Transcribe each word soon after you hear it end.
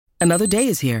Another day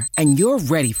is here, and you're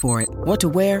ready for it. What to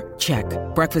wear? Check.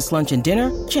 Breakfast, lunch, and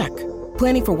dinner? Check.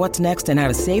 Planning for what's next and how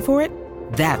to save for it?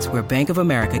 That's where Bank of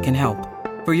America can help.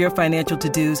 For your financial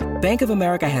to-dos, Bank of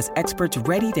America has experts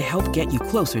ready to help get you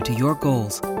closer to your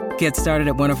goals. Get started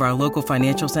at one of our local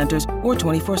financial centers or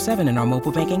 24/7 in our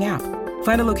mobile banking app.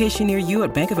 Find a location near you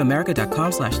at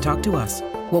bankofamerica.com/talktous.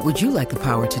 What would you like the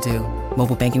power to do?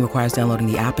 Mobile banking requires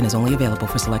downloading the app and is only available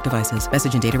for select devices.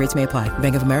 Message and data rates may apply.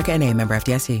 Bank of America N.A., member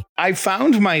FDIC. I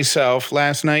found myself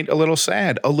last night a little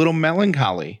sad, a little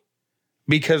melancholy,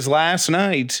 because last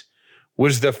night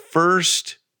was the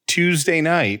first Tuesday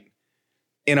night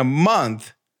in a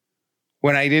month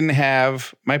when I didn't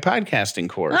have my podcasting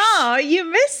course. Oh, you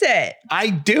miss it. I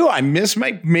do. I miss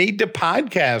my Made to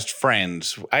Podcast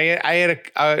friends. I had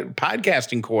a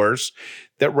podcasting course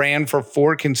that ran for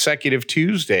 4 consecutive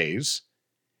Tuesdays,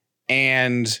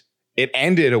 and it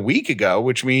ended a week ago,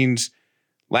 which means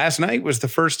last night was the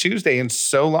first Tuesday in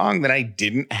so long that I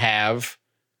didn't have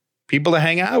people to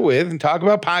hang out with and talk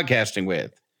about podcasting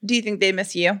with. Do you think they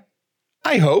miss you?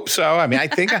 I hope so. I mean, I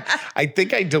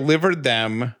think I delivered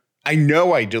them. I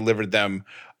know I delivered them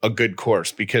a good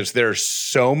course because there's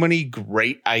so many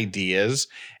great ideas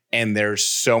and there's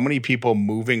so many people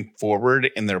moving forward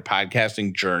in their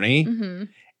podcasting journey. Mm-hmm.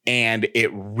 And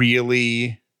it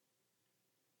really,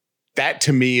 that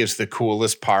to me is the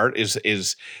coolest part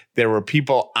is there were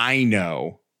people I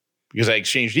know, because I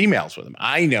exchanged emails with them.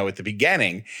 I know at the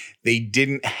beginning, they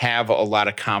didn't have a lot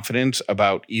of confidence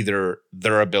about either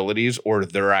their abilities or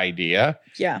their idea.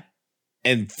 Yeah.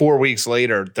 And 4 weeks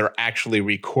later, they're actually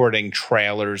recording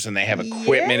trailers and they have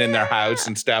equipment in their house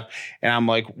and stuff. And I'm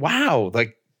like, wow,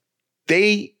 like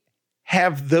they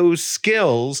have those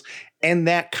skills and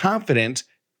that confidence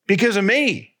because of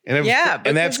me. And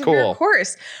that's cool. Of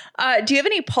course. Do you have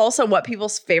any pulse on what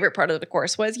people's favorite part of the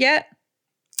course was yet?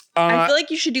 I feel like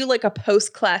you should do like a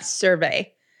post-class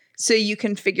survey so you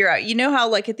can figure out, you know how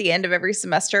like at the end of every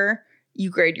semester you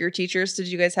grade your teachers? Did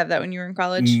you guys have that when you were in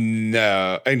college?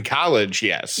 No. In college,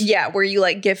 yes. Yeah, where you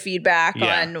like give feedback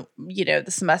on, the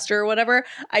semester or whatever.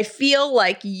 I feel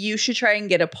like you should try and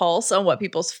get a pulse on what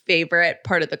people's favorite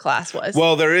part of the class was.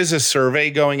 Well, there is a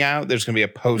survey going out. There's going to be a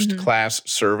post-class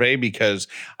survey because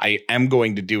I am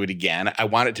going to do it again. I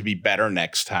want it to be better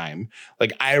next time.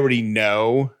 Like I already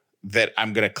know that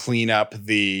I'm going to clean up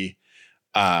the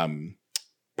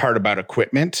part about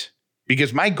equipment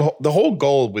because my goal, the whole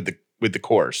goal with the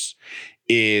course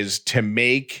is to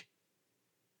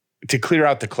clear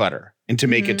out the clutter and to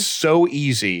make it so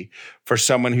easy for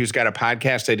someone who's got a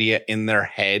podcast idea in their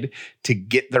head to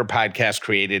get their podcast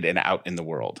created and out in the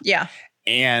world. Yeah.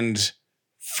 And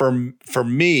for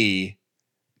me,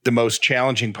 the most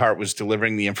challenging part was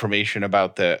delivering the information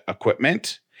about the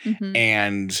equipment. Mm-hmm.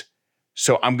 And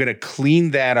so I'm going to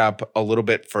clean that up a little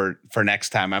bit for next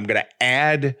time. I'm going to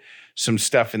add some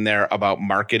stuff in there about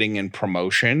marketing and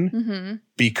promotion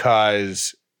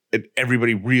because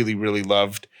everybody really, really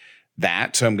loved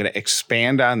that. So I'm going to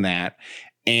expand on that.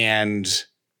 And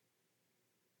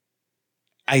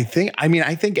I think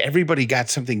everybody got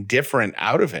something different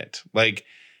out of it. Like,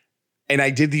 and I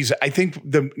did these, I think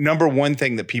the number one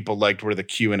thing that people liked were the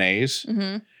Q&As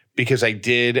because I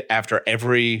did after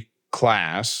every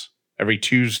class, every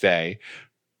Tuesday,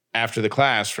 after the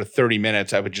class for 30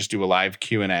 minutes, I would just do a live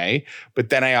Q&A. But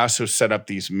then I also set up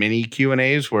these mini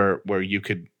Q&As where you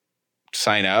could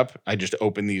sign up. I just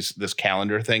opened this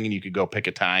calendar thing and you could go pick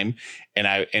a time.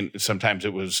 And sometimes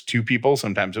it was 2 people,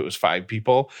 sometimes it was 5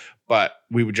 people, but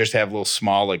we would just have little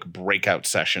small like breakout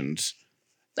sessions.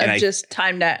 Just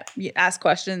time to ask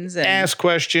questions. Ask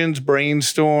questions,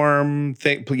 brainstorm,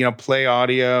 play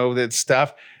audio, that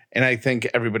stuff. And I think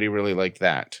everybody really liked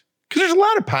that. Because there's a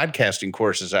lot of podcasting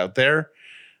courses out there.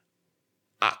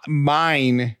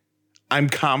 I'm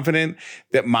confident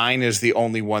that mine is the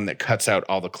only one that cuts out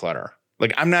all the clutter.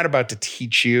 Like I'm not about to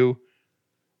teach you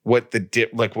what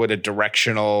what a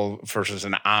directional versus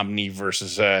an omni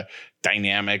versus a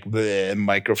dynamic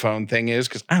microphone thing is,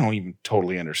 because I don't even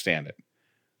totally understand it.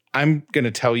 I'm going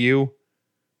to tell you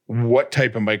what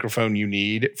type of microphone you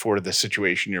need for the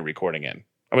situation you're recording in.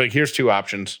 I'm like, here's 2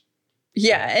 options.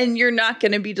 Yeah, and you're not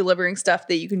going to be delivering stuff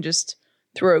that you can just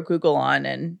throw Google on.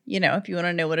 And, if you want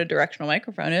to know what a directional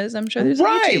microphone is, I'm sure there's a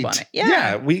YouTube on it.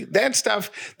 Yeah, that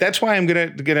stuff. That's why I'm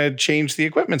gonna change the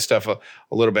equipment stuff a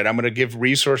little bit. I'm going to give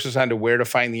resources on to where to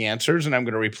find the answers, and I'm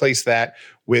going to replace that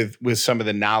with some of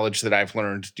the knowledge that I've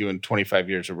learned doing 25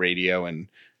 years of radio and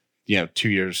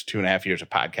 2.5 years of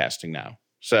podcasting now.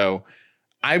 So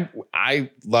I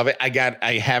love it.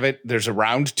 I have it. There's a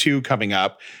round 2 coming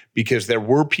up because there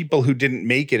were people who didn't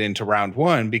make it into round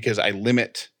 1 because I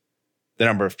limit the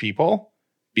number of people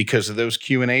because of those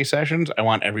Q&A sessions. I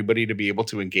want everybody to be able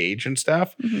to engage and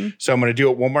stuff. Mm-hmm. So I'm going to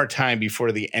do it one more time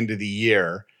before the end of the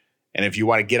year. And if you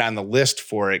want to get on the list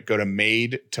for it, go to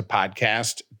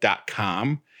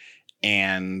madetopodcast.com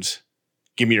and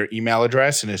give me your email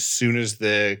address. And as soon as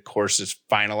the course is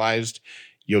finalized,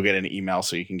 you'll get an email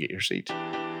so you can get your seat.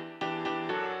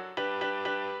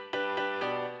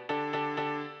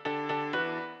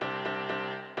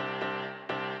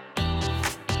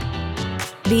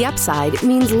 The Upside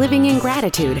means living in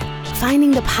gratitude,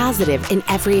 finding the positive in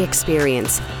every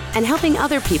experience, and helping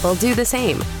other people do the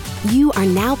same. You are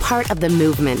now part of the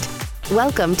movement.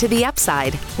 Welcome to The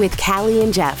Upside with Callie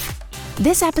and Jeff.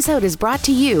 This episode is brought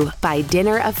to you by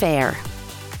Dinner Affair.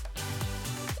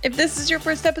 If this is your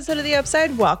first episode of The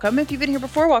Upside, welcome. If you've been here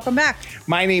before, welcome back.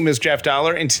 My name is Jeff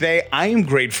Dollar, and today I am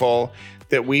grateful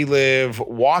that we live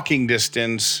walking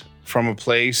distance from a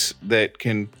place that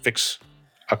can fix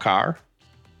a car.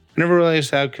 I never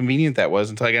realized how convenient that was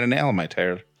until I got a nail in my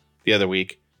tire the other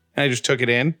week. And I just took it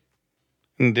in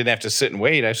and didn't have to sit and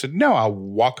wait. I said, no, I'll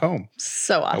walk home.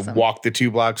 So awesome. I walked the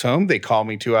 2 blocks home. They called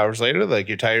me 2 hours later, like,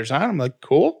 your tire's on. I'm like,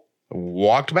 cool. I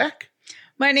walked back.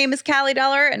 My name is Callie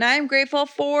Dollar, and I'm grateful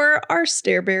for our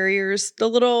stair barriers, the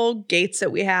little gates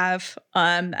that we have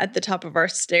at the top of our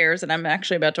stairs. And I'm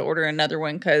actually about to order another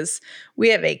one because we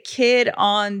have a kid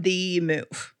on the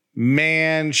move.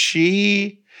 Man,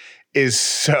 she is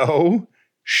so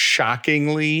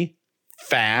shockingly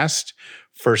fast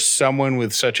for someone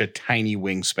with such a tiny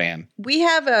wingspan. We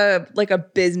have a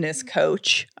business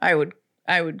coach, I would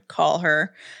call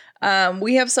her.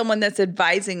 We have someone that's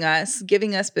advising us,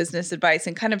 giving us business advice,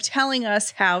 and kind of telling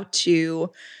us how to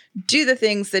do the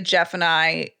things that Jeff and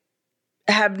I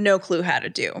have no clue how to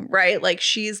do, right? Like,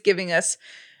 she's giving us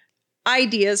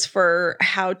ideas for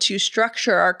how to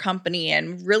structure our company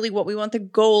and really what we want the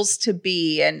goals to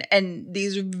be, and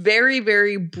these very,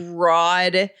 very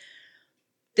broad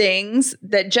things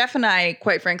that Jeff and I,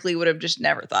 quite frankly, would have just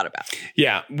never thought about.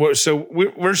 Yeah. So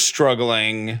we're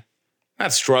struggling,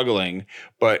 not struggling,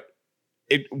 but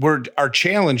our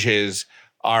challenges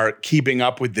are keeping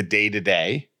up with the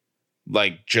day-to-day,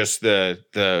 like just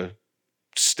the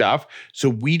stuff. So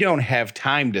we don't have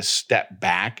time to step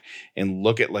back and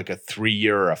look at like a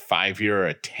 3-year or a 5-year or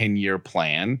a 10-year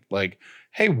plan. Like,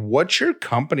 hey, what's your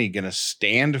company going to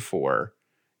stand for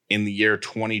in the year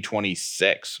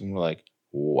 2026? And we're like,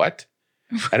 what?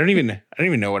 I don't even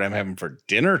know what I'm having for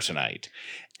dinner tonight.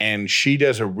 And she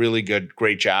does a really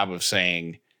great job of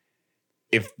saying,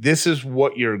 if this is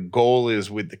what your goal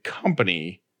is with the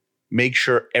company, make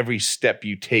sure every step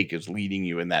you take is leading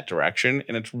you in that direction.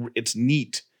 And it's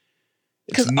neat.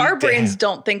 Because our brains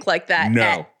don't think like that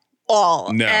at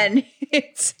all. No. And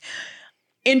it's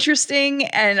interesting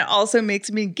and also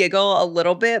makes me giggle a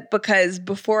little bit because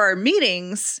before our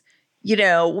meetings,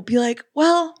 we'll be like,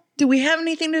 well, do we have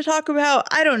anything to talk about?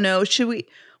 I don't know.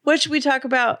 What should we talk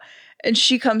about? And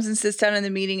she comes and sits down in the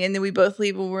meeting, and then we both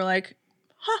leave and we're like,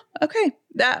 okay,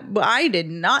 I did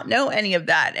not know any of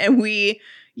that. And we,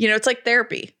 it's like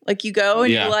therapy. Like, you go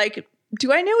and you're like,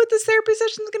 do I know what this therapy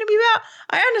session is going to be about?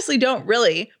 I honestly don't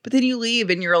really. But then you leave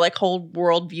and your whole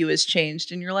worldview has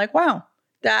changed. And you're like, wow,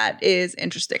 that is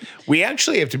interesting. We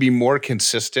actually have to be more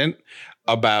consistent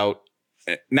about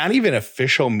not even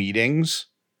official meetings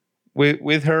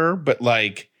with her, but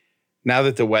like, now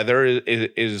that the weather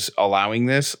is allowing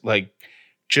this, like,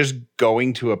 just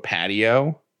going to a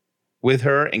patio with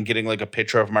her and getting like a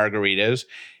pitcher of margaritas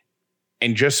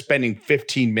and just spending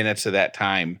 15 minutes of that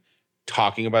time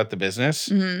talking about the business.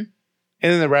 Mm-hmm. And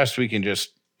then the rest we can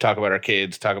just talk about our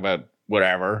kids, talk about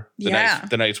whatever,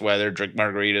 the nice weather, drink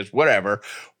margaritas, whatever.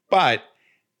 But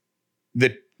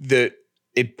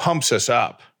it pumps us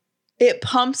up. It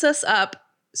pumps us up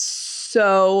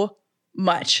so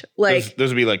much. Like, those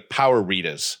would be like power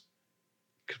Ritas.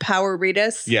 Power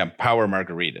Ritas? Yeah, power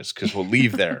margaritas, because we'll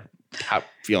leave there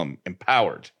feeling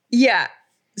empowered. Yeah.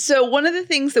 So one of the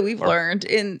things that we've learned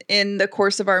in the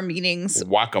course of our meetings.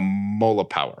 Guacamole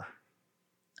power.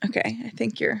 Okay. I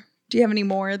think do you have any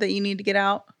more that you need to get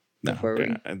out? No,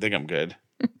 I think I'm good.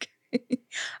 Okay.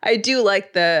 I do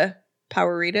like the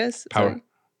power Ritas.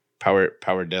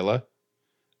 Powerdilla.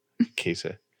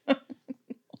 Queso.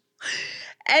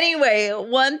 Anyway,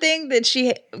 one thing that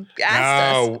she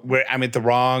asked us. I'm at the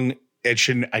wrong. I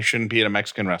shouldn't be at a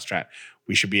Mexican restaurant.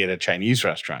 We should be at a Chinese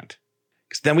restaurant.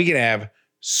 Because then we can have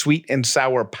sweet and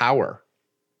sour power.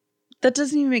 That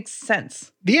doesn't even make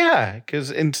sense. Yeah,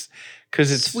 because it's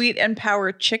sweet and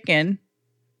power chicken.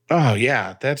 Oh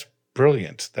yeah, that's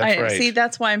Brilliant. That's right. See,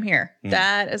 that's why I'm here.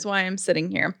 That is why I'm sitting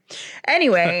here.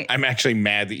 Anyway. I'm actually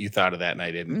mad that you thought of that and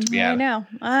I didn't, to be honest.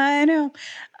 I know.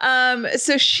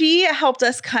 So she helped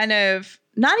us kind of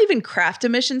not even craft a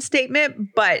mission statement,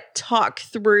 but talk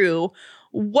through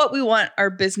what we want our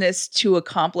business to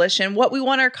accomplish and what we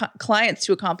want our clients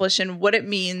to accomplish and what it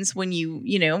means when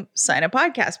you sign a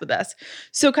podcast with us.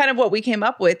 So kind of what we came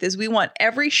up with is we want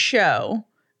every show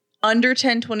under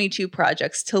 1022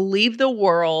 projects to leave the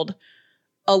world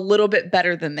a little bit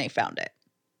better than they found it.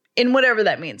 In whatever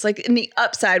that means. Like in the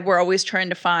upside, we're always trying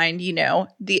to find,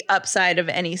 the upside of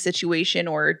any situation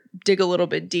or dig a little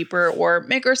bit deeper or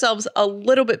make ourselves a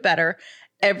little bit better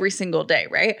every single day,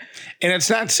 right? And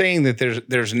it's not saying that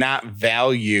there's not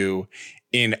value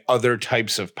in other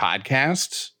types of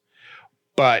podcasts,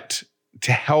 but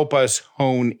to help us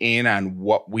hone in on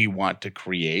what we want to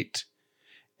create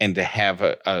and to have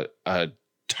a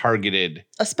targeted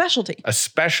specialty.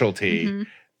 Mm-hmm.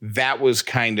 That was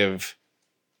kind of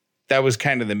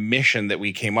the mission that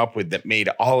we came up with that made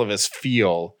all of us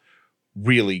feel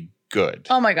really good.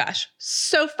 Oh my gosh.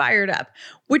 So fired up,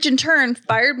 which in turn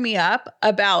fired me up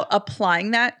about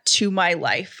applying that to my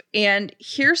life. And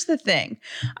here's the thing.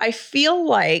 I feel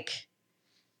like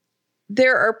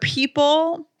there are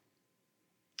people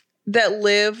that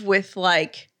live with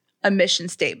like a mission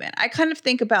statement. I kind of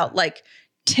think about like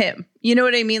Tim, you know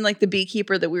what I mean? Like the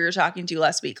beekeeper that we were talking to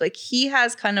last week. Like he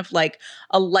has kind of like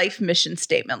a life mission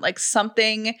statement, like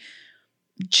something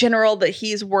general that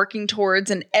he's working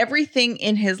towards, and everything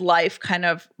in his life kind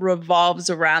of revolves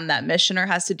around that mission or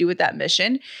has to do with that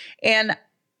mission. And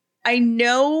I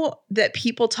know that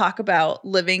people talk about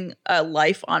living a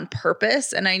life on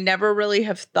purpose, and I never really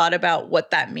have thought about what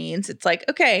that means. It's like,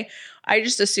 okay, I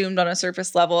just assumed on a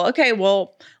surface level, okay,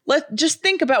 well, let's just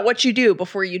think about what you do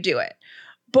before you do it.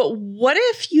 But what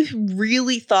if you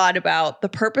really thought about the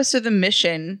purpose of the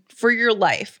mission for your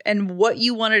life and what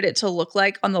you wanted it to look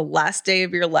like on the last day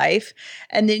of your life,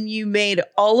 and then you made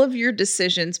all of your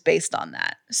decisions based on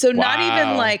that? So not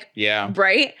even like,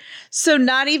 right? So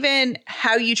not even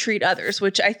how you treat others,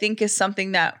 which I think is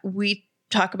something that we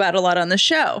talk about a lot on the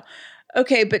show.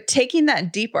 Okay, but taking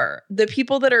that deeper, the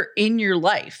people that are in your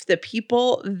life, the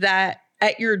people that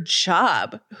at your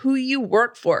job, who you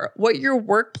work for, what your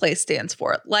workplace stands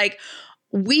for. Like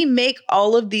we make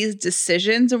all of these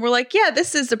decisions and we're like, yeah,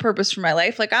 this is the purpose for my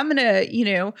life. Like I'm going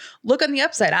to, look on the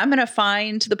upside. I'm going to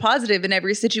find the positive in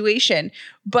every situation.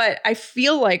 But I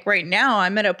feel like right now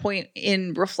I'm at a point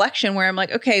in reflection where I'm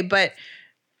like, okay, but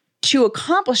to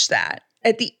accomplish that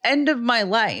at the end of my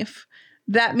life,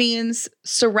 that means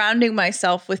surrounding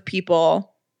myself with people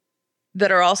that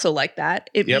are also like that.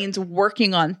 It means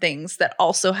working on things that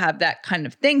also have that kind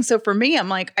of thing. So for me, I'm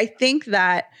like, I think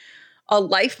that a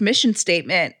life mission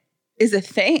statement is a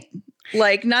thing.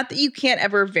 Like, not that you can't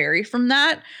ever vary from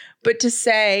that, but to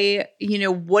say,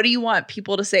 what do you want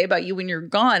people to say about you when you're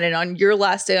gone? And on your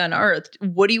last day on earth,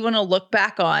 what do you want to look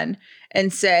back on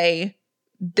and say,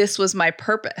 this was my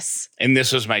purpose? And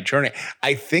this was my journey.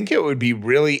 I think it would be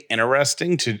really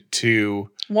interesting to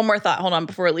one more thought, hold on,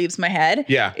 before it leaves my head.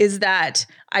 Yeah. Is that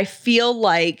I feel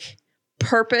like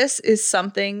purpose is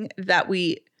something that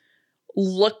we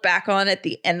look back on at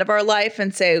the end of our life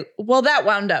and say, well, that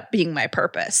wound up being my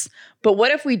purpose. But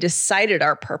what if we decided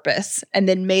our purpose and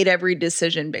then made every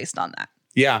decision based on that?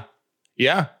 Yeah.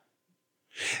 Yeah.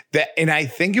 And I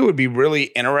think it would be really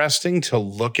interesting to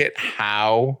look at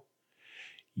how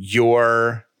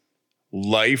your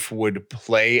life would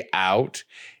play out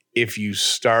if you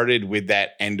started with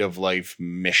that end of life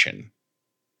mission,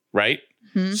 right?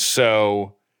 Mm-hmm.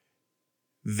 So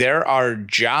there are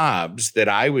jobs that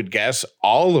I would guess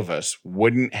all of us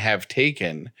wouldn't have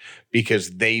taken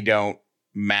because they don't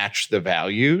match the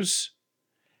values.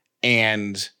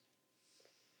 And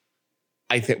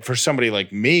I think for somebody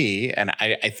like me, and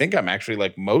I think I'm actually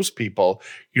like most people,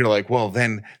 you're like, well,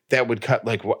 then that would cut,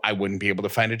 like, I wouldn't be able to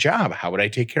find a job. How would I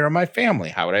take care of my family?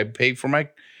 How would I pay for my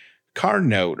car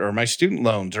note or my student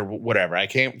loans or whatever? I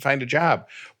can't find a job.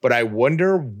 But I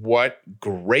wonder what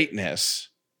greatness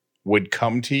would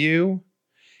come to you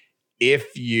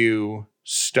if you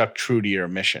stuck true to your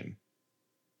mission.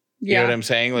 You know what I'm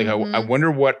saying? Like, I wonder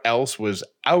what else was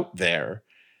out there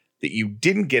that you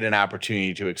didn't get an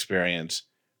opportunity to experience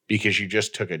because you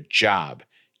just took a job.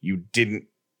 You didn't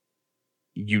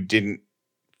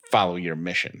follow your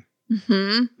mission.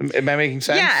 Mm-hmm. Am I making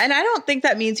sense? Yeah. And I don't think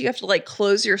that means you have to like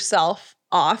close yourself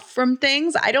off from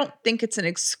things. I don't think it's an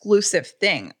exclusive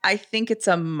thing. I think it's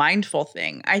a mindful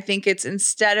thing. I think it's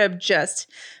instead of just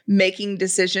making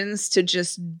decisions to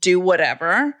just do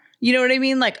whatever, You know what I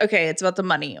mean? Like, okay, it's about the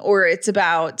money or it's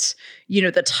about,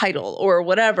 the title or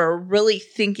whatever, really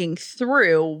thinking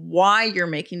through why you're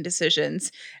making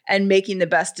decisions and making the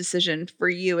best decision for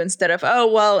you instead of,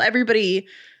 oh, well, everybody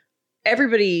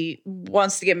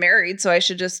wants to get married, so I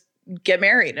should just get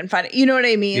married and find it. You know what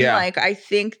I mean? Yeah. Like, I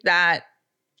think that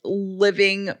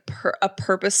living a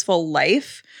purposeful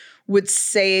life would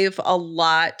save a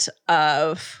lot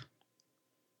of,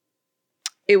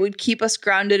 it would keep us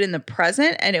grounded in the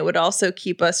present, and it would also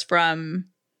keep us from,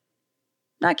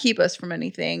 not keep us from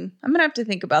anything. I'm going to have to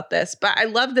think about this, but I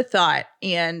love the thought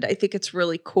and I think it's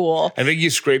really cool. I think you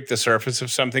scraped the surface of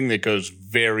something that goes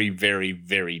very, very,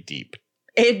 very deep.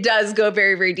 It does go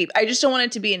very, very deep. I just don't want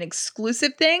it to be an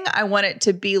exclusive thing. I want it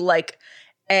to be like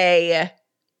an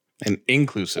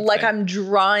inclusive thing. I'm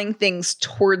drawing things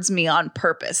towards me on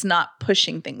purpose, not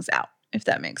pushing things out, if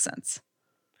that makes sense.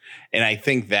 And I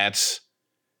think that's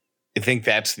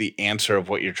the answer of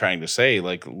what you're trying to say.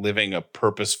 Like, living a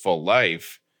purposeful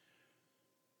life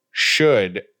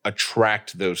should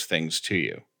attract those things to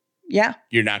you. Yeah.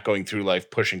 You're not going through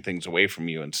life pushing things away from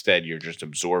you. Instead, you're just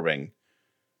absorbing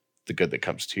the good that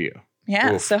comes to you.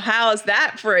 Yeah. Oof. So how's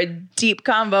that for a deep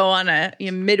convo on a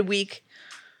midweek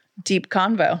deep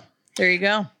convo? There you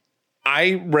go.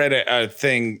 I read a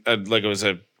thing, like it was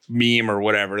a meme or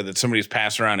whatever that somebody's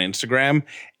passing around Instagram,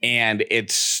 and it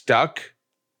stuck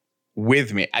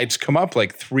with me. It's come up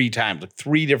like 3 times. Like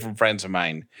 3 different friends of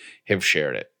mine have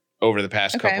shared it over the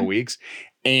past couple of weeks.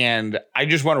 And I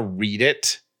just want to read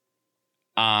it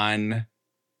on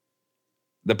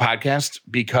the podcast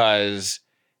because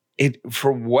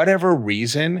for whatever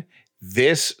reason,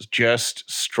 this just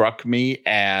struck me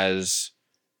as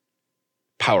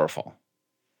powerful.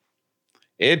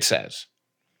 It says,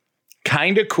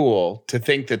 kinda cool to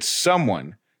think that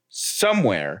someone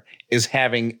somewhere is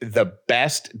having the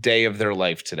best day of their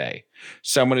life today.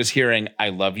 Someone is hearing, I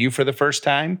love you for the first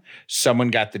time. Someone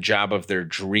got the job of their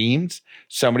dreams.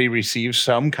 Somebody received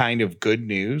some kind of good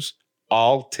news,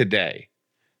 all today.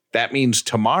 That means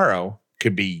tomorrow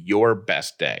could be your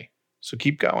best day. So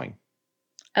keep going.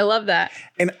 I love that.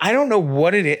 And I don't know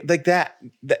what it is, like that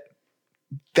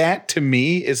to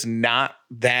me is not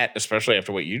that, especially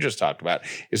after what you just talked about,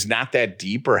 is not that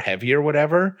deep or heavy or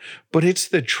whatever, but it's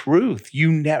the truth.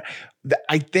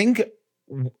 I think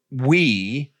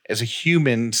we as a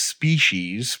human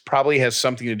species probably has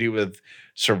something to do with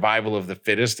survival of the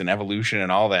fittest and evolution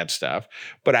and all that stuff.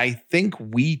 But I think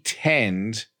we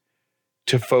tend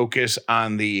to focus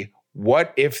on the,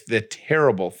 what if the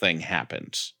terrible thing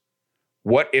happens?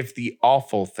 What if the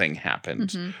awful thing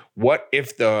happens? Mm-hmm. What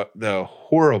if the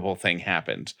horrible thing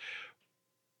happens?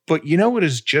 But you know what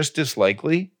is just as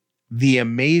likely? The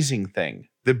amazing thing,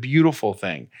 the beautiful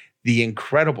thing, the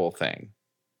incredible thing.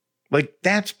 Like,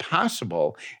 that's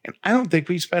possible. And I don't think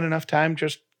we spend enough time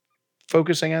just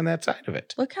focusing on that side of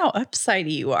it. Look how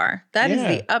upsidey you are. That is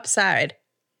the upside.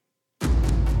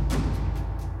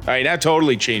 All right, now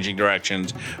totally changing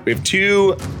directions. We have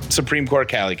 2 Supreme Court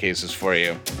Cali cases for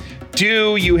you.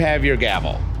 Do you have your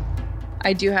gavel?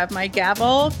 I do have my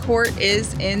gavel. Court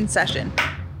is in session.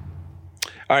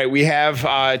 All right, we have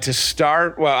to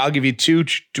start. Well, I'll give you 2.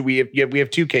 We have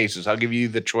 2 cases. I'll give you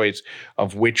the choice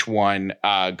of which one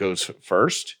goes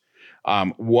first.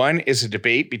 One is a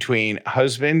debate between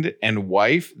husband and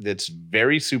wife that's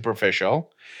very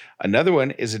superficial. Another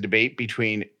one is a debate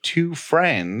between 2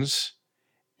 friends,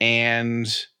 and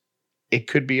it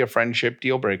could be a friendship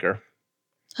deal breaker.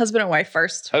 Husband and wife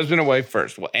first. Husband and wife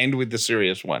first. We'll end with the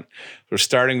serious one. We're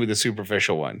starting with the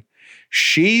superficial one.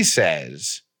 She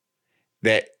says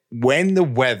that when the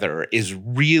weather is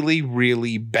really,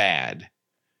 really bad,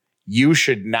 you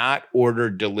should not order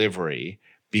delivery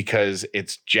because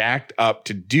it's jacked up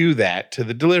to do that to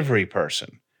the delivery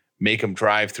person. Make them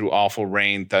drive through awful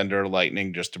rain, thunder,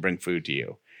 lightning just to bring food to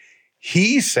you.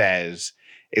 He says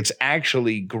it's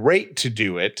actually great to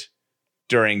do it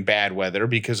during bad weather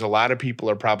because a lot of people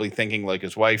are probably thinking like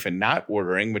his wife and not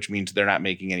ordering, which means they're not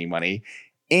making any money.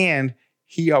 And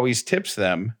he always tips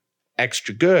them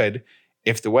extra good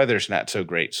if the weather's not so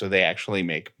great, so they actually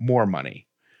make more money.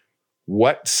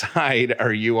 What side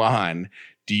are you on?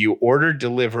 Do you order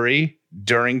delivery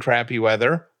during crappy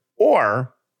weather,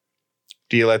 or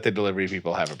do you let the delivery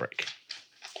people have a break?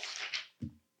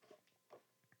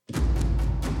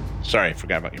 Sorry, I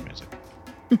forgot about your music.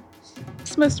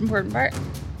 It's the most important part.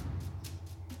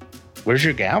 Where's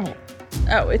your gavel?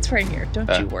 Oh, it's right here. Don't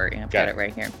you worry. I've got it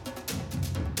right here.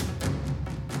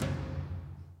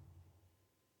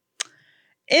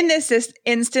 In this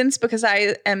instance, because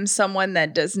I am someone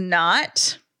that does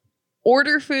not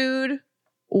order food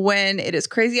when it is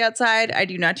crazy outside. I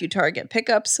do not do Target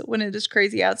pickups when it is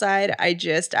crazy outside.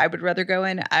 I would rather go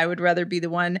in. I would rather be the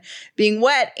one being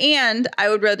wet, and I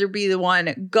would rather be the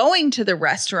one going to the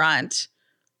restaurant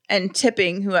and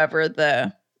tipping whoever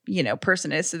the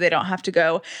person is, so they don't have to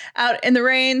go out in the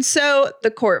rain. So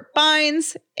the court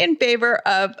finds in favor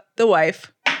of the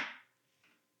wife.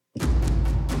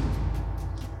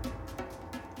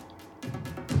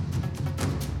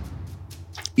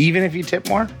 Even if you tip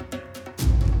more?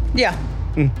 Yeah.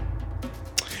 All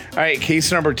right,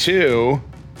 case number 2.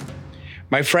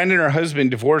 My friend and her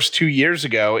husband divorced 2 years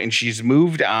ago, and she's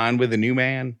moved on with a new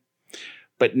man.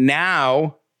 But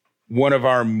now one of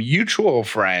our mutual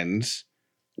friends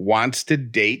wants to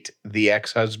date the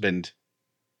ex-husband.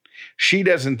 She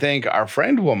doesn't think our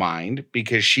friend will mind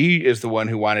because she is the one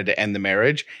who wanted to end the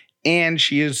marriage, and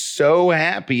she is so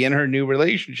happy in her new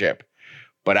relationship.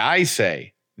 But I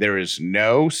say there is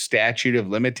no statute of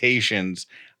limitations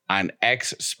on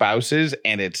ex-spouses,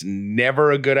 and it's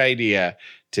never a good idea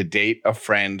to date a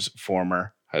friend's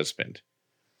former husband.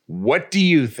 What do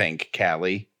you think,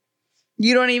 Callie?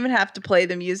 You don't even have to play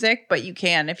the music, but you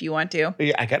can if you want to.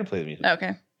 Yeah, I got to play the music.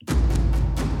 Okay.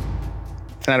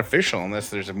 It's not official unless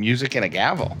there's a music and a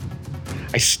gavel.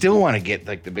 I still want to get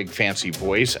like the big fancy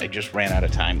voice. I just ran out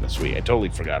of time this week. I totally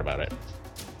forgot about it.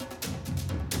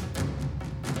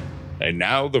 And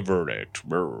now the verdict.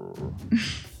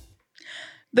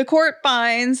 The court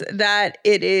finds that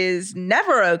it is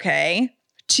never okay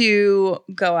to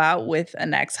go out with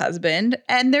an ex-husband,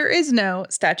 and there is no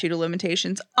statute of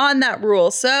limitations on that rule.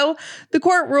 So the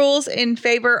court rules in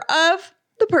favor of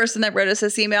the person that wrote us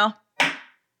this email.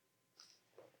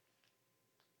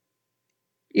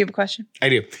 You have a question? I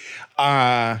do.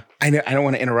 I don't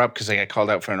want to interrupt because I got called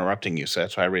out for interrupting you, so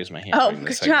that's why I raised my hand. Oh,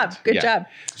 good job. Good job.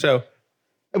 So,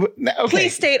 okay.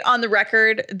 Please state on the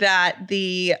record that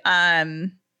the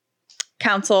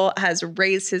counsel has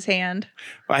raised his hand.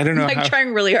 Well, I don't know. I'm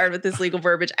trying really hard with this legal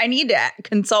verbiage. I need to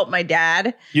consult my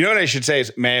dad. You know what I should say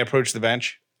is, may I approach the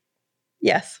bench?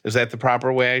 Yes. Is that the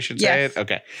proper way I should say it?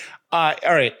 Okay. All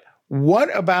right.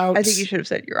 What about... I think you should have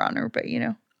said Your Honor, but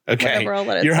okay. Whatever, I'll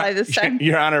let it slide this time.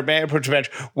 Your Honor, may I approach the bench?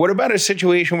 What about a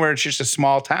situation where it's just a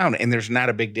small town and there's not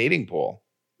a big dating pool?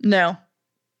 No.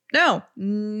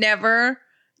 Never.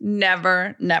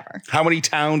 How many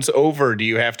towns over do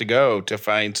you have to go to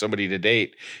find somebody to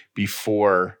date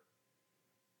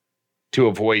to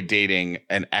avoid dating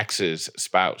an ex's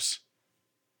spouse?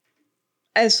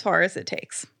 As far as it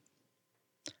takes.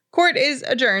 Court is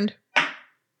adjourned.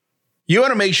 You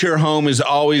want to make sure home is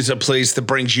always a place that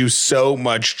brings you so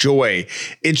much joy.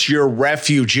 It's your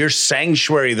refuge, your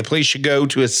sanctuary, the place you go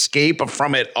to escape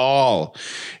from it all.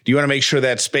 Do you want to make sure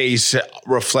that space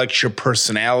reflects your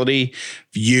personality,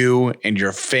 you, and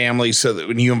your family so that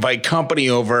when you invite company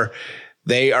over,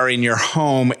 they are in your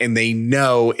home and they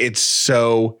know it's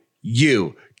so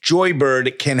you?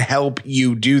 Joybird can help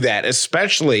you do that,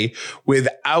 especially with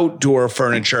outdoor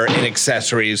furniture and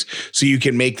accessories, so you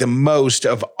can make the most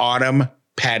of autumn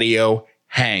patio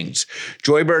hangs.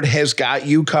 Joybird has got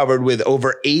you covered with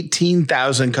over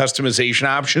 18,000 customization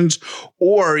options,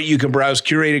 or you can browse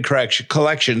curated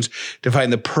collections to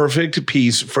find the perfect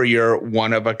piece for your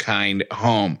one-of-a-kind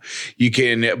home. You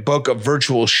can book a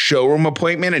virtual showroom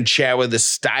appointment and chat with a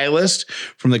stylist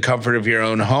from the comfort of your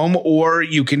own home, or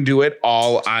you can do it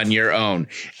all on your own.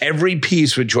 Every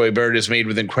piece with Joybird is made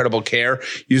with incredible care,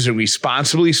 using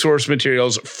responsibly sourced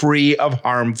materials free of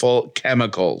harmful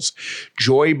chemicals.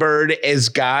 Joybird has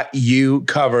got you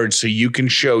covered so you can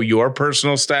show your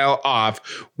personal style off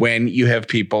when you have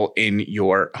people in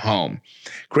your home.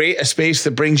 Create a space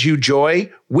that brings you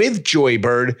joy with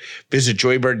Joybird. Visit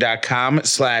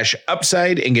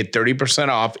joybird.com/upside and get 30%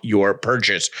 off your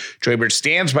purchase. Joybird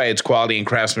stands by its quality and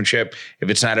craftsmanship. If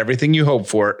it's not everything you hope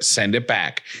for, send it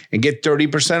back and get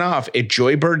 30% off at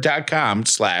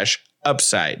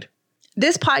joybird.com/upside.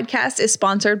 This podcast is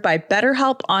sponsored by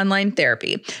BetterHelp Online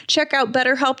Therapy. Check out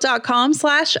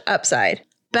betterhelp.com/upside.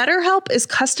 BetterHelp is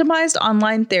customized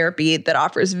online therapy that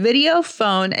offers video,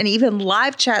 phone, and even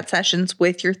live chat sessions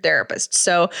with your therapist,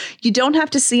 so you don't have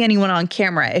to see anyone on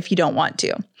camera if you don't want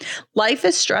to. Life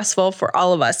is stressful for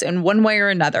all of us in one way or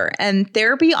another, and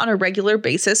therapy on a regular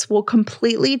basis will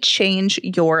completely change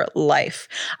your life.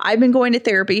 I've been going to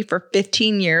therapy for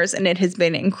 15 years, and it has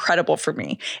been incredible for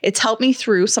me. It's helped me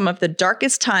through some of the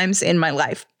darkest times in my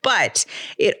life. But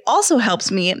it also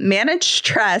helps me manage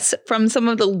stress from some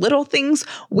of the little things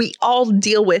we all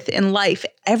deal with in life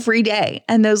every day.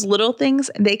 And those little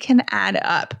things, they can add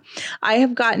up. I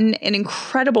have gotten an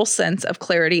incredible sense of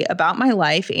clarity about my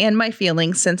life and my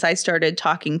feelings since I started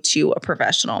talking to a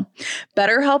professional.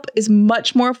 BetterHelp is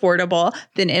much more affordable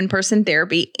than in-person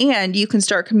therapy, and you can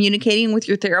start communicating with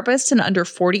your therapist in under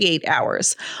 48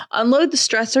 hours. Unload the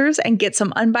stressors and get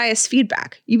some unbiased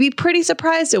feedback. You'd be pretty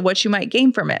surprised at what you might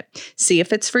gain from it. See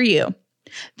if it's for you.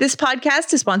 This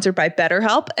podcast is sponsored by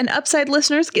BetterHelp, and Upside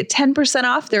listeners get 10%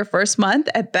 off their first month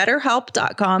at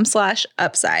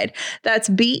betterhelp.com/upside. That's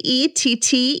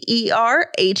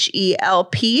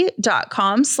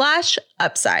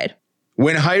BetterHelp.com/upside.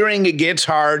 When hiring gets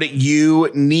hard, you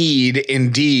need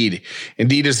Indeed.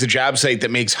 Indeed is the job site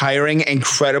that makes hiring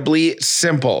incredibly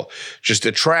simple. Just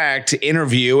attract,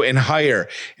 interview, and hire.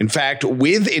 In fact,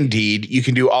 with Indeed, you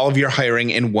can do all of your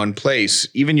hiring in one place,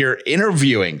 even your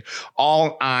interviewing,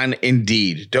 all on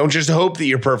Indeed. Don't just hope that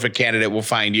your perfect candidate will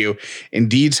find you.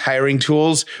 Indeed's hiring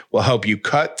tools will help you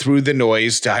cut through the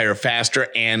noise to hire faster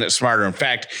and smarter. In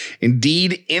fact,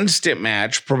 Indeed Instant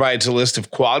Match provides a list of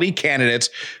quality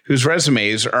candidates whose resumes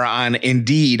are on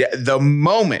Indeed the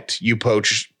moment you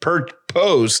post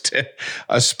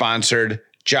a sponsored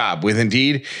job. With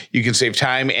Indeed, you can save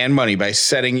time and money by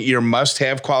setting your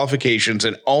must-have qualifications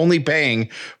and only paying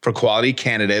for quality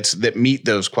candidates that meet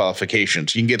those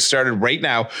qualifications. You can get started right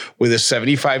now with a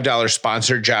 $75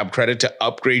 sponsored job credit to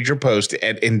upgrade your post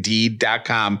at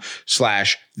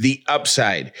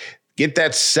Indeed.com/theupside. Get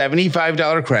that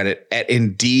 $75 credit at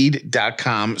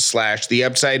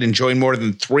Indeed.com/theupside and join more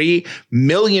than 3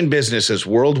 million businesses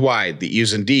worldwide that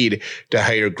use Indeed to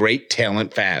hire great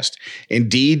talent fast.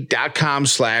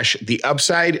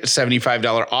 Indeed.com/theupside,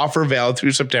 $75 offer valid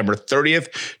through September 30th.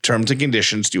 Terms and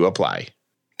conditions do apply.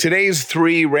 Today's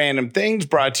 3 random things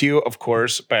brought to you, of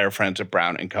course, by our friends at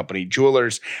Brown & Company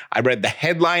Jewelers. I read the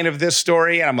headline of this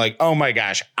story and I'm like, oh my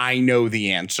gosh, I know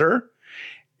the answer.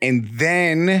 And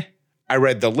then I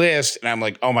read the list and I'm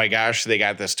like, oh my gosh, they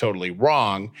got this totally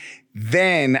wrong.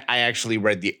 Then I actually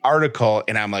read the article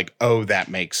and I'm like, oh, that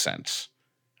makes sense.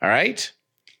 All right.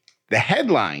 The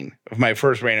headline of my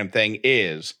first random thing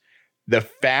is the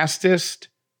fastest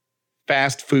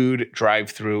fast food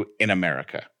drive-through in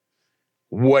America.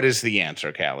 What is the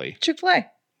answer, Callie? Chick-fil-A.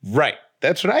 Right.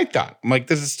 That's what I thought. I'm like,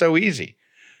 this is so easy.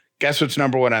 Guess what's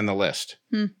number 1 on the list?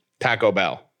 Taco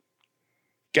Bell.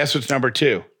 Guess what's number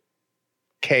 2?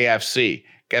 KFC.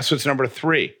 Guess what's number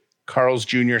 3? Carl's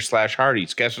Jr. /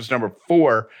 Hardee's. Guess what's number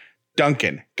 4?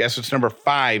 Dunkin'. Guess what's number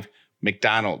 5?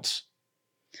 McDonald's.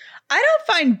 I don't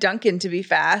find Dunkin' to be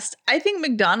fast. I think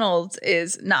McDonald's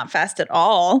is not fast at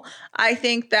all. I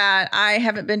think that I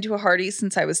haven't been to a Hardee's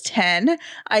since I was 10.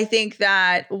 I think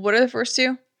that, what are the first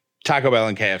 2? Taco Bell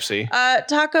and KFC.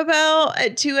 Taco Bell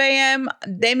at 2 a.m.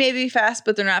 They may be fast,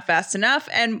 but they're not fast enough.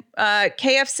 And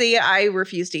KFC, I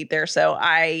refuse to eat there, so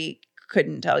I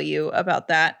couldn't tell you about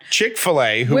that.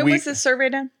 Chick-fil-A. When was this survey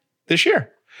done? This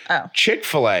year. Oh.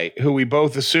 Chick-fil-A, who we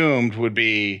both assumed would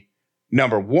be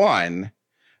number 1,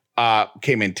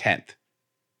 came in 10th.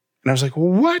 And I was like,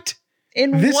 what?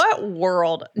 What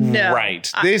world? No. Right.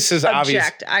 This is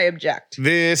obvious. I object.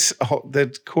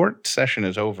 The court session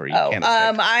is over. You can't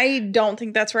object. I don't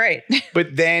think that's right.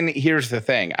 But then here's the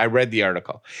thing. I read the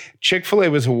article. Chick-fil-A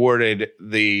was awarded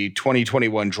the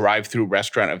 2021 Drive-Thru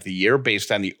Restaurant of the Year based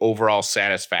on the overall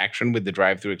satisfaction with the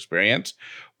drive-thru experience.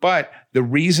 But the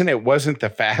reason it wasn't the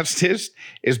fastest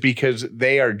is because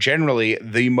they are generally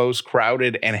the most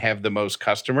crowded and have the most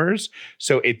customers.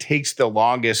 So it takes the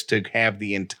longest to have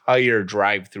the entire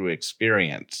drive-through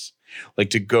experience,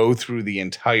 like to go through the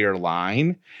entire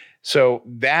line. So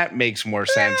that makes more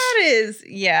sense. That is,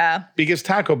 yeah. Because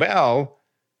Taco Bell,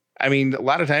 I mean, a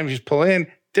lot of times you just pull in,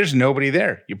 there's nobody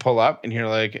there. You pull up and you're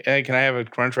like, hey, can I have a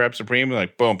Crunchwrap Supreme? And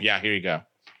like, boom, yeah, here you go.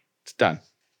 It's done.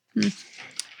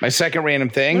 My second random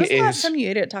thing is... When was the last time you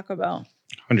ate at Taco Bell?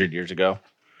 100 years ago.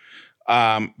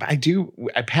 I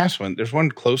pass one. There's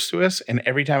one close to us, and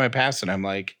every time I pass it, I'm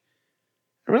like,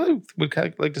 I really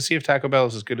would like to see if Taco Bell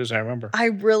is as good as I remember. I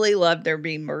really love their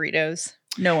bean burritos.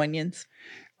 No onions.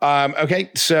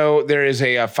 Okay, so there is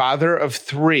a father of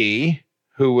 3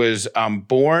 who was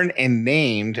born and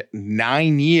named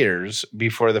 9 years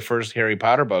before the first Harry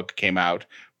Potter book came out,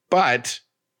 but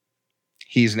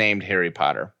he's named Harry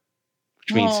Potter.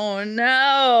 Which means, oh,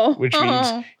 no. Which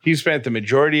means he spent the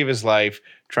majority of his life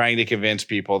trying to convince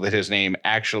people that his name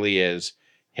actually is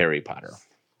Harry Potter.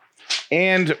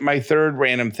 And my third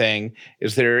random thing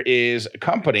is there is a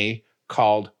company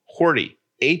called Horti,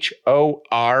 Horti.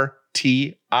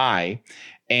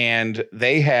 and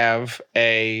they have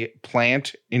a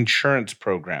plant insurance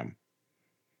program.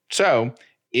 So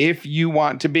if you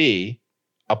want to be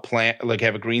a plant, like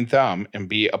have a green thumb and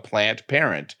be a plant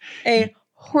parent, a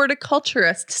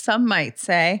horticulturist, some might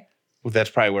say. Well, that's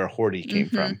probably where Horty came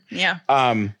from. Yeah.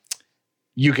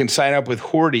 You can sign up with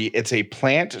Horty. It's a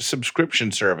plant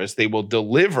subscription service. They will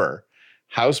deliver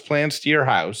houseplants to your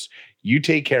house. You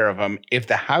take care of them. If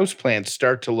the houseplants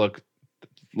start to look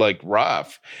like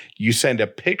rough, you send a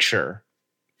picture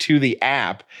to the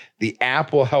app. The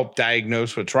app will help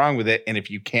diagnose what's wrong with it. And if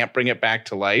you can't bring it back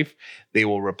to life, they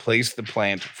will replace the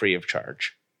plant free of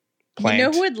charge. Plant you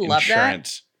know who would love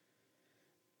insurance.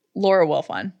 that? Laura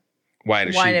Wilfon. Why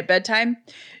does Wine she? at Bedtime.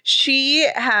 She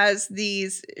has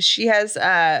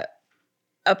a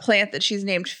plant that she's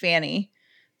named Fanny,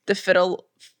 the fiddle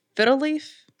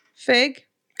leaf fig.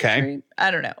 Okay. I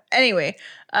don't know. Anyway,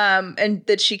 and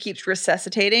that she keeps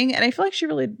resuscitating. And I feel like she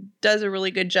really does a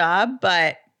really good job.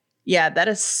 But yeah, that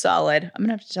is solid. I'm going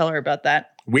to have to tell her about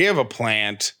that. We have a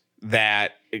plant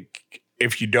that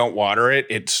if you don't water it,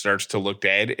 it starts to look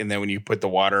dead. And then when you put the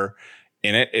water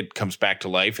in it, it comes back to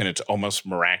life, and it's almost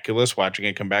miraculous watching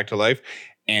it come back to life.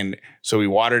 And so we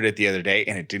watered it the other day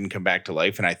and it didn't come back to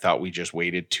life. And I thought we just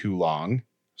waited too long.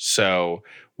 So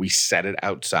we set it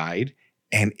outside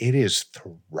and it is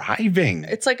thriving.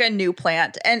 It's like a new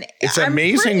plant. And it's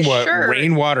amazing what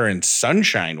rainwater and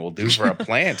sunshine will do for a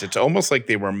plant. It's almost like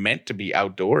they were meant to be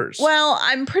outdoors. Well,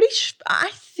 I'm pretty sure.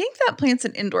 I think that plant's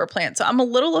an indoor plant. So I'm a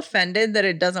little offended that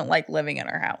it doesn't like living in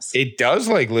our house. It does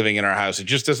like living in our house. It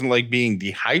just doesn't like being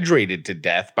dehydrated to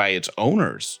death by its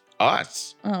owners,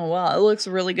 us. Oh, well, it looks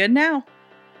really good now.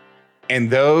 And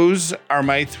those are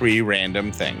my 3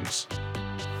 random things.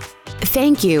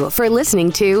 Thank you for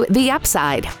listening to The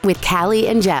Upside with Callie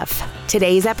and Jeff.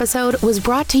 Today's episode was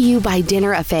brought to you by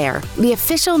Dinner Affair, the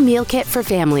official meal kit for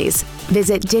families.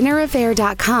 Visit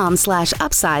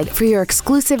dinneraffair.com/upside for your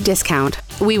exclusive discount.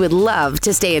 We would love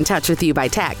to stay in touch with you by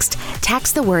text.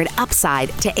 Text the word UPSIDE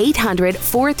to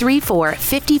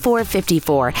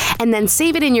 800-434-5454 and then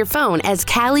save it in your phone as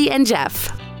Callie and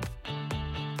Jeff.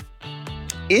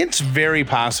 It's very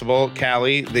possible,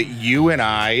 Callie, that you and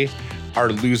I are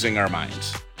losing our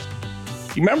minds.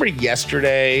 You remember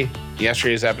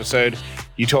yesterday's episode,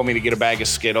 you told me to get a bag of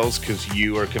Skittles because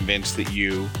you are convinced that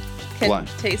you can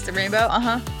taste the rainbow.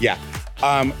 Yeah.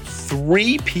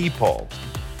 3 people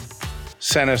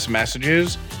sent us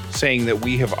messages saying that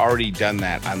we have already done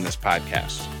that on this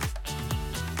podcast.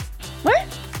 What?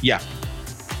 Yeah.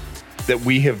 That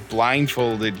we have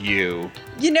blindfolded you.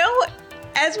 You know,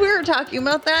 as we were talking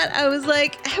about that, I was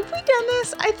like, have we done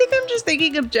this? I think I'm just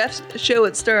thinking of Jeff's show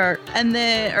at Star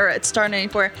at Star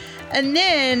 94. And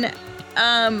then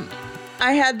I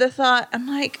had the thought, I'm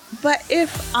like, but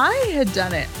if I had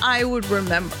done it, I would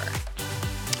remember.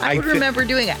 I would remember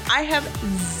doing it. I have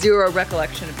zero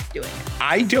recollection of doing it.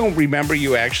 I don't remember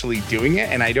you actually doing it,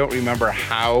 and I don't remember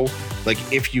how, like,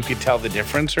 if you could tell the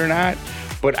difference or not,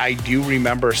 but I do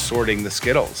remember sorting the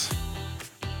Skittles.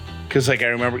 Because, like, I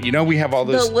remember, we have all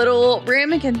those... The little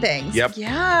ramekin things. Yep.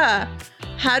 Yeah.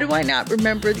 How do I not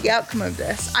remember the outcome of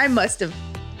this? I must have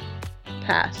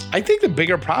passed. I think the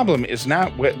bigger problem is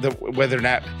not whether or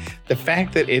not... The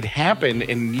fact that it happened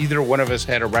and neither one of us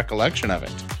had a recollection of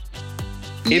it.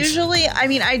 Usually, I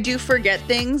mean, I do forget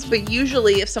things, but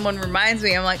usually if someone reminds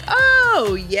me, I'm like,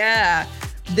 oh, yeah.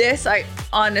 This, I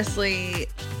honestly...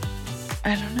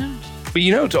 I don't know. But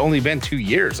it's only been 2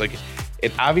 years. Like...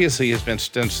 It obviously has been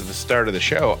since the start of the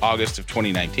show, August of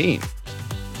 2019.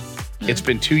 It's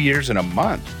been 2 years and a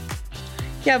month.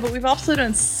 Yeah, but we've also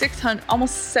done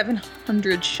almost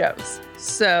 700 shows.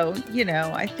 So,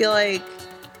 I feel like,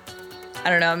 I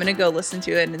don't know, I'm going to go listen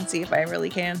to it and see if I really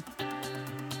can.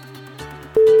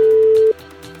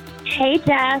 Hey,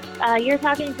 Jeff. You're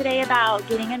talking today about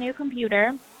getting a new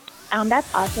computer.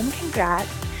 That's awesome.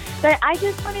 Congrats. But I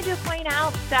just wanted to point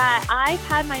out that I've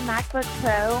had my MacBook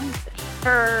Pro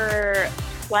for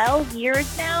 12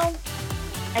 years now.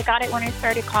 I got it when I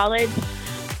started college.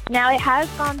 Now it has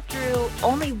gone through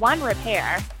only one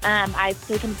repair. I've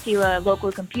taken it to a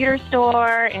local computer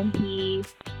store and he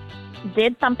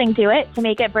did something to it to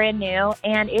make it brand new,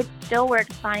 and it still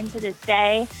works fine to this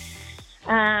day.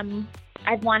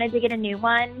 I've wanted to get a new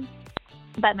one,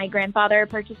 but my grandfather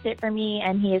purchased it for me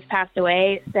and he has passed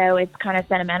away, so it's kind of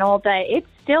sentimental, but it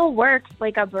still works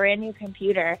like a brand new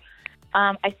computer.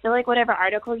 I feel like whatever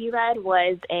article you read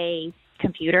was a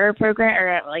computer program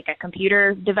or like a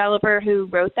computer developer who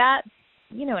wrote that.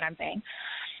 You know what I'm saying.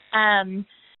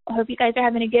 I hope you guys are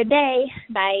having a good day.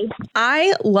 Bye.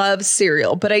 I love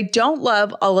cereal, but I don't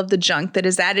love all of the junk that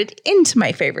is added into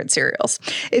my favorite cereals.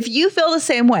 If you feel the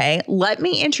same way, let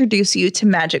me introduce you to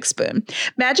Magic Spoon.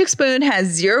 Magic Spoon has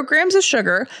 0 grams of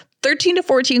sugar, 13 to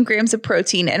 14 grams of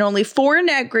protein, and only 4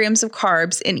 net grams of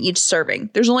carbs in each serving.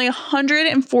 There's only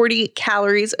 140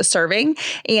 calories a serving,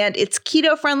 and it's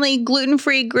keto-friendly,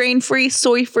 gluten-free, grain-free,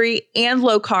 soy-free, and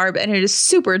low-carb, and it is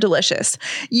super delicious.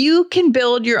 You can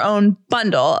build your own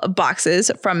bundle of boxes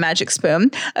from Magic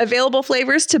Spoon. Available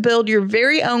flavors to build your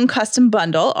very own custom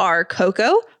bundle are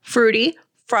cocoa, fruity,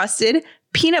 frosted,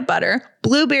 peanut butter,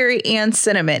 blueberry, and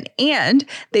cinnamon. And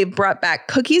they've brought back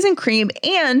cookies and cream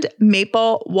and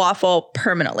maple waffle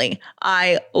permanently.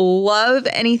 I love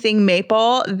anything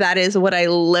maple. That is what I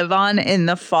live on in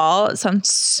the fall. It sounds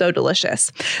so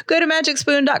delicious. Go to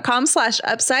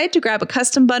magicspoon.com/upside to grab a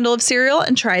custom bundle of cereal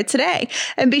and try it today.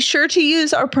 And be sure to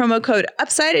use our promo code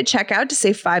UPSIDE at checkout to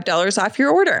save $5 off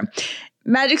your order.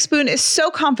 Magic Spoon is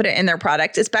so confident in their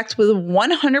product, it's backed with a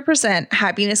 100%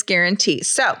 happiness guarantee.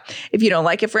 So if you don't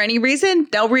like it for any reason,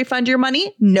 they'll refund your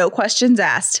money, no questions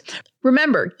asked.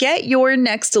 Remember, get your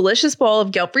next delicious bowl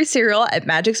of guilt-free cereal at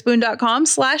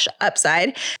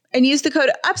magicspoon.com/upside and use the code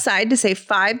UPSIDE to save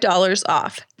 $5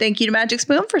 off. Thank you to Magic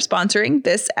Spoon for sponsoring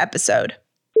this episode.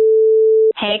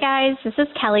 Hey guys, this is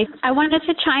Kelly. I wanted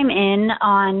to chime in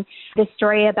on the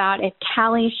story about if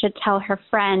Callie should tell her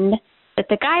friend that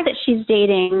the guy that she's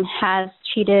dating has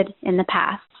cheated in the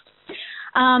past.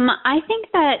 I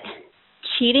think that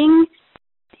cheating,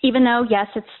 even though, yes,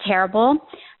 it's terrible,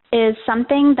 is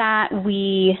something that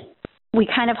we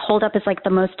kind of hold up as like the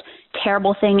most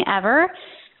terrible thing ever.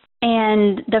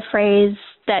 And the phrase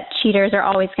that cheaters are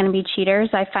always going to be cheaters,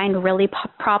 I find really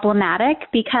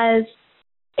problematic, because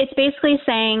it's basically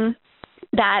saying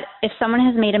that if someone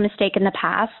has made a mistake in the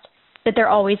past, that they're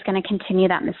always going to continue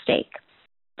that mistake.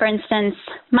 For instance,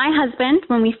 my husband,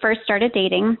 when we first started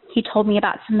dating, he told me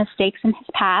about some mistakes in his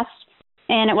past,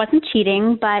 and it wasn't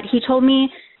cheating, but he told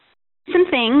me some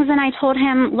things, and I told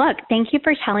him, look, thank you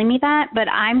for telling me that, but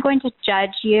I'm going to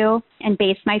judge you and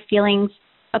base my feelings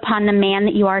upon the man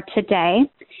that you are today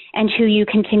and who you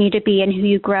continue to be and who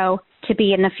you grow to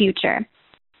be in the future.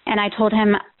 And I told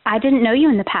him, I didn't know you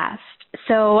in the past.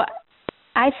 So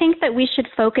I think that we should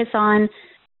focus on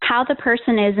how the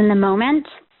person is in the moment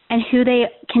and who they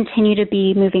continue to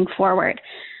be moving forward.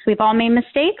 We've all made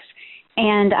mistakes,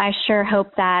 and I sure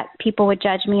hope that people would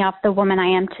judge me off the woman I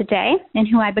am today and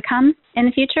who I become in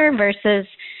the future versus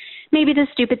maybe the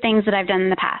stupid things that I've done in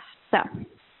the past. So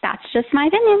that's just my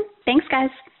opinion. Thanks,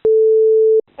 guys.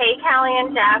 Hey, Callie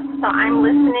and Jeff. So I'm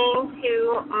listening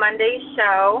to Monday's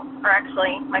show, or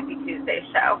actually might be Tuesday's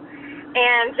show,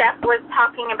 and Jeff was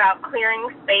talking about clearing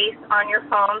space on your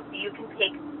phone so you can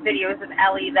take videos of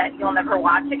Ellie that you'll never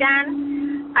watch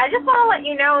again. I just want to let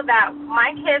you know that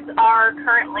my kids are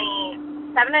currently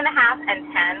 7.5 and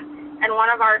 10, and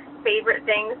one of our favorite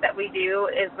things that we do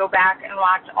is go back and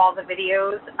watch all the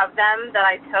videos of them that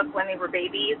I took when they were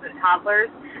babies and toddlers,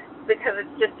 because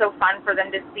it's just so fun for them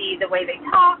to see the way they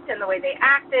talked and the way they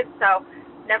acted. So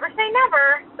never say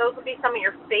never. Those will be some of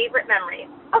your favorite memories.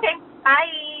 Okay,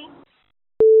 bye.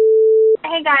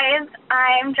 Hey guys,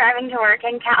 I'm driving to work,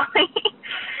 and Callie,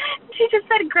 she just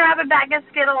said grab a bag of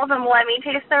Skittles and let me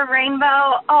taste the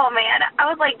rainbow. Oh man, I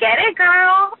was like, get it,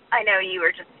 girl? I know you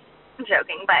were just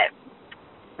joking, but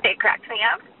it cracked me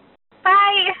up.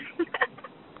 Bye.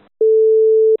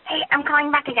 Hey, I'm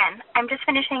calling back again. I'm just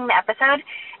finishing the episode,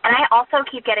 and I also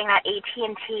keep getting that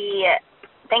AT&T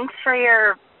thanks for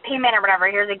your payment or whatever.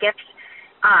 Here's a gift.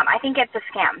 I think it's a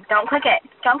scam. Don't click it.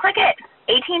 Don't click it.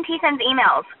 AT&T sends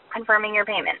emails confirming your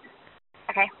payment.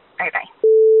 Okay. All right, bye.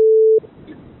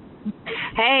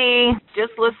 Hey,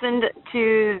 just listened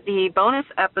to the bonus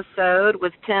episode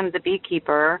with Tim the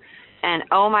Beekeeper, and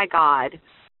oh my God,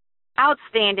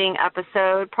 outstanding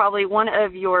episode, probably one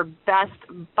of your best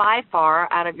by far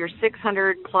out of your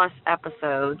 600 plus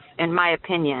episodes, in my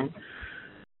opinion.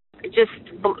 It just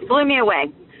blew me away.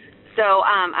 So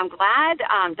I'm glad,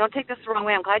 don't take this the wrong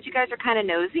way, I'm glad you guys are kind of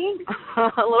nosy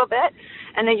a little bit,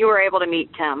 and that you were able to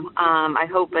meet Tim. I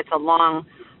hope it's a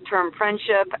long-term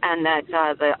friendship and that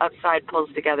the Upside pulls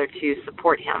together to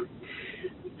support him.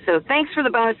 So thanks for the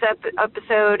bonus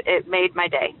episode. It made my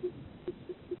day.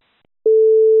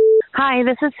 Hi,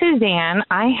 this is Suzanne.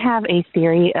 I have a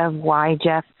theory of why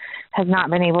Jeff has not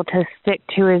been able to stick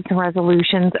to his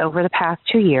resolutions over the past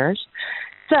 2 years.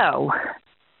 So,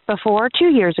 before 2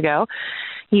 years ago,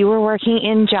 you were working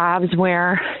in jobs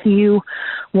where you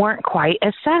weren't quite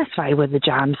as satisfied with the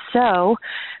job. So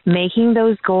making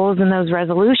those goals and those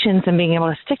resolutions and being able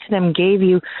to stick to them gave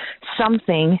you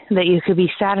something that you could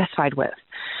be satisfied with.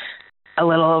 A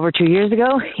little over 2 years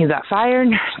ago, you got fired,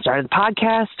 started the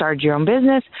podcast, started your own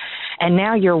business, and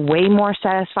now you're way more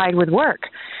satisfied with work.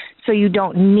 So you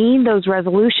don't need those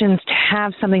resolutions to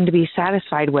have something to be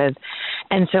satisfied with.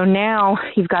 And so now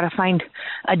you've got to find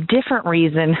a different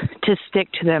reason to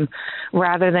stick to them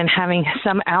rather than having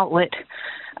some outlet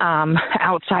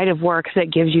outside of work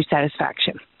that gives you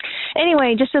satisfaction.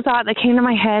 Anyway, just a thought that came to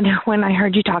my head when I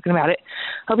heard you talking about it.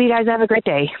 Hope you guys have a great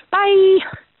day. Bye.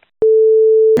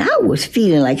 I was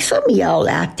feeling like some of y'all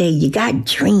out there, you got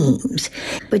dreams,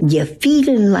 but you're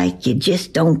feeling like you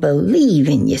just don't believe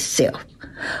in yourself.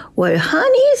 Well,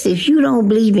 honeys, if you don't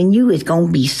believe in you, it's going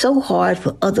to be so hard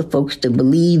for other folks to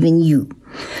believe in you.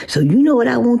 So you know what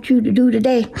I want you to do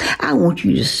today? I want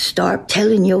you to start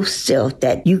telling yourself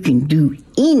that you can do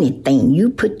anything you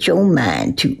put your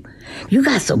mind to. You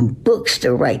got some books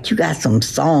to write. You got some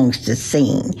songs to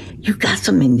sing. You got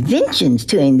some inventions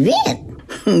to invent.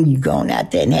 You going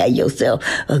out there and have yourself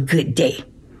a good day.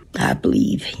 I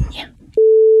believe in you.